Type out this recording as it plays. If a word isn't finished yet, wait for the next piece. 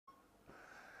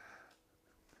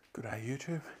Good day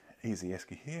YouTube, Easy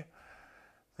Esky here.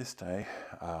 This day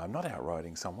I'm not out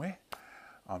riding somewhere.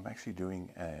 I'm actually doing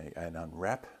an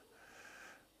unwrap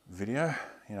video,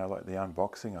 you know, like the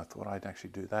unboxing. I thought I'd actually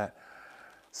do that.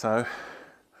 So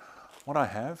what I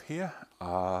have here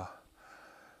are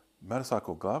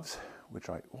motorcycle gloves, which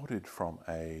I ordered from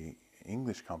an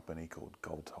English company called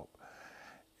Goldtop.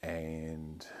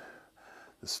 And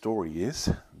the story is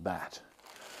that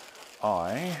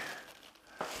I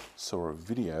saw a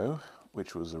video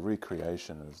which was a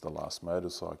recreation of the last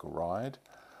motorcycle ride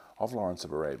of Lawrence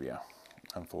of Arabia.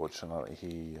 Unfortunately,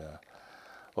 he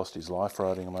lost his life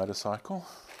riding a motorcycle,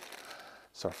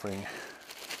 suffering.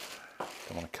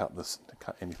 Don't want to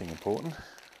cut anything important.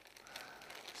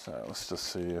 So let's just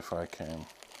see if I can.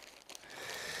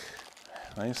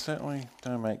 They certainly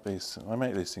don't make these. I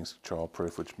make these things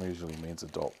child-proof, which usually means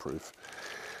adult-proof.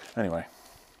 Anyway.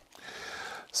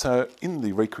 So in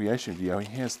the recreation video,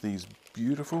 he has these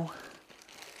beautiful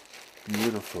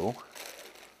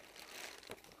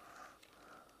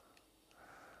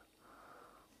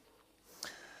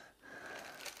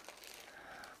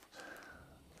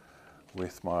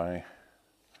with my,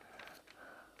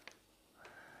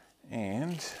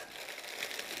 and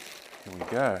here we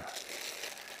go.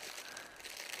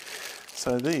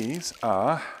 So these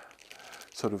are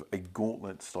sort of a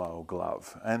gauntlet style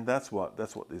glove, and that's what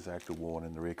this actor wore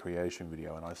in the recreation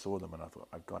video, and I saw them and I thought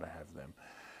I've got to have them,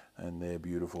 and they're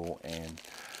beautiful and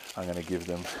I'm going to give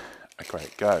them a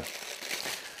great go.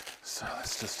 So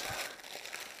let's just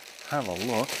have a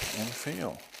look and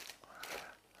feel.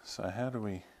 So how do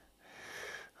we,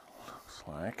 looks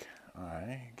like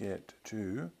I get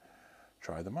to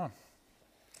try them on,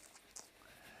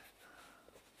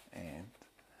 and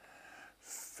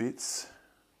fits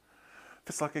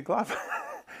like a glove.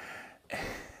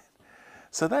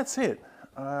 So that's it.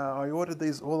 I ordered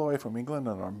these all the way from England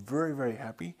and I'm very, very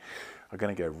happy. I'm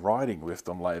going to go riding with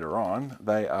them later on.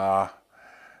 They are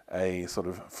a sort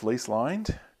of fleece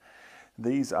lined.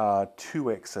 These are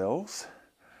 2XLs.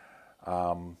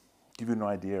 Give you an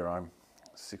idea, I'm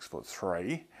 6'3",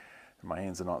 and my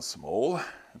hands are not small,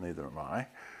 neither am I.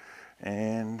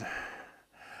 And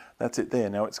that's it there.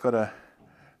 Now it's got an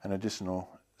additional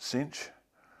cinch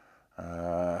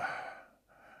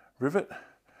rivet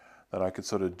that I could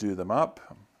sort of do them up.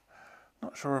 I'm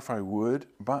not sure if I would,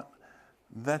 but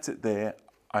that's it there.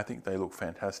 I think they look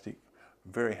fantastic.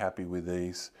 Very happy with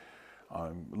these.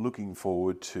 I'm looking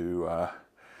forward to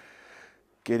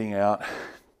getting out,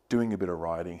 doing a bit of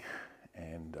riding,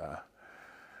 and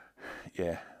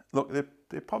yeah, look,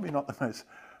 they're probably not the most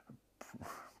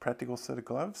practical set of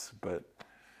gloves, but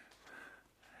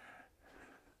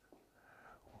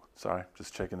sorry,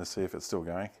 just checking to see if it's still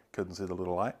going. Couldn't see the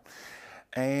little light.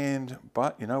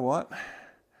 But you know what?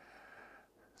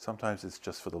 Sometimes it's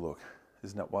just for the look.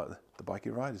 Isn't that what the bike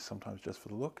you ride is sometimes just for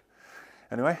the look?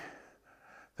 Anyway,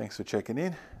 thanks for checking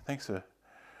in. Thanks for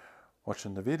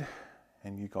watching the vid.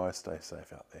 And you guys stay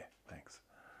safe out there. Thanks.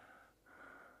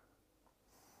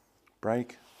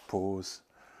 Break, pause.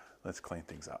 Let's clean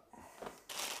things up.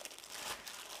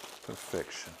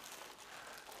 Perfection.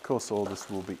 Of course, all this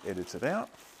will be edited out.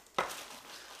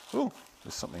 Oh,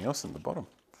 there's something else in the bottom.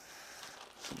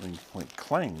 Something went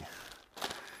clang.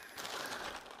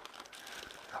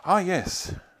 Ah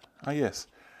yes,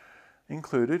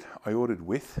 included, I ordered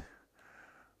with,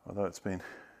 although it's been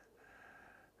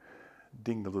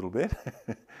dinged a little bit,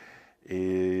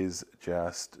 is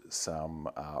just some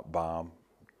balm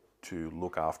to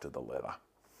look after the leather.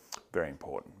 Very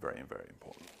important, very, very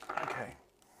important. Okay.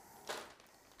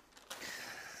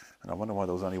 And I wonder why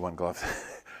there was only one glove.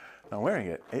 I'm wearing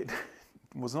it. It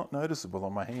was not noticeable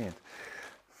on my hand.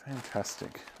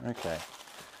 Fantastic. Okay.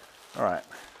 All right.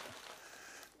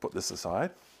 Put this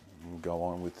aside and go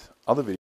on with other videos.